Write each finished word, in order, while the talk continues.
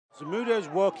Zamudo's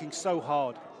working so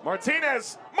hard.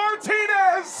 Martinez!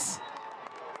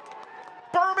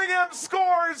 Birmingham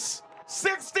scores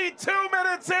 62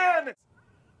 minutes in!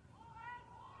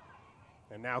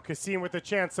 And now Kassim with the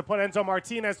chance to put Enzo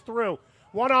Martinez through.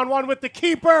 One-on-one with the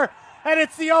keeper, and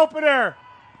it's the opener.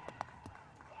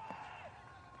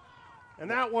 And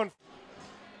that one.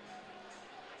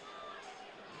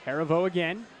 Harivo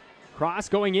again. Cross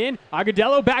going in.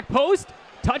 Agudelo back post.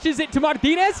 Touches it to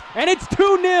Martinez, and it's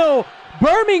 2-0.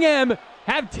 Birmingham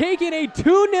have taken a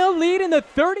 2-0 lead in the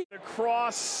 30. The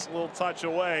cross, a little touch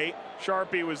away.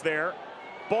 Sharpie was there.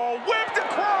 Ball whipped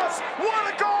across.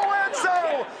 What a goal,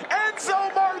 Enzo!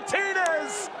 Enzo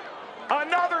Martinez!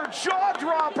 Another jaw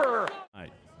dropper.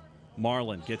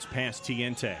 Marlin gets past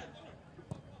Tiente.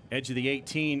 Edge of the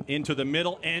 18 into the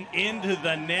middle and into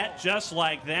the net just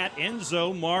like that.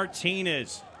 Enzo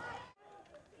Martinez.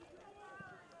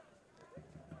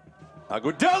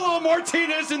 Agudelo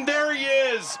Martinez, and there he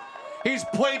is. He's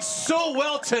played so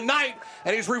well tonight,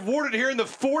 and he's rewarded here in the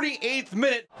 48th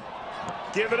minute.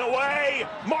 Give it away,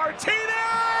 Martinez!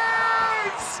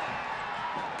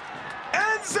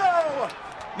 Enzo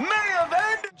may have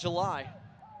ended. July,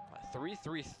 a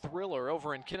 3-3 thriller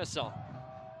over in Kennesaw.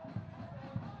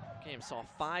 Game saw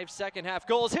 5 second-half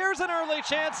goals. Here's an early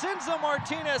chance. Enzo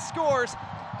Martinez scores,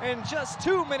 and just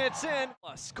 2 minutes in.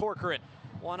 Plus Corcoran,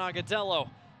 Juan Agudelo.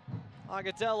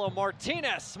 Agudelo,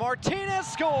 Martinez. Martinez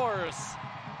scores.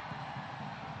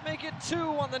 Make it 2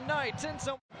 on the night.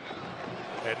 Enzo.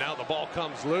 And now the ball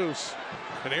comes loose.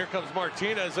 And here comes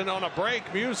Martinez, and on a break,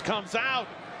 Muse comes out.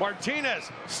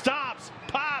 Martinez stops,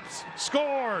 pops,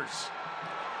 scores.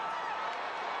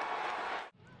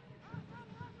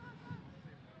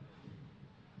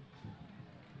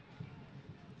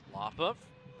 Lapa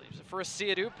leaves it for a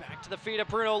Siadu. Back to the feet of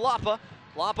Bruno Lapa.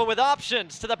 Lapa with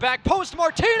options to the back post.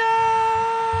 Martinez!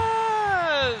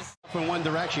 From one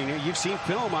direction. You've seen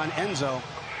film on Enzo.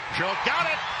 Joe got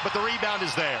it, but the rebound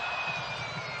is there.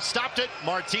 Stopped it.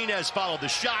 Martinez followed the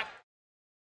shot.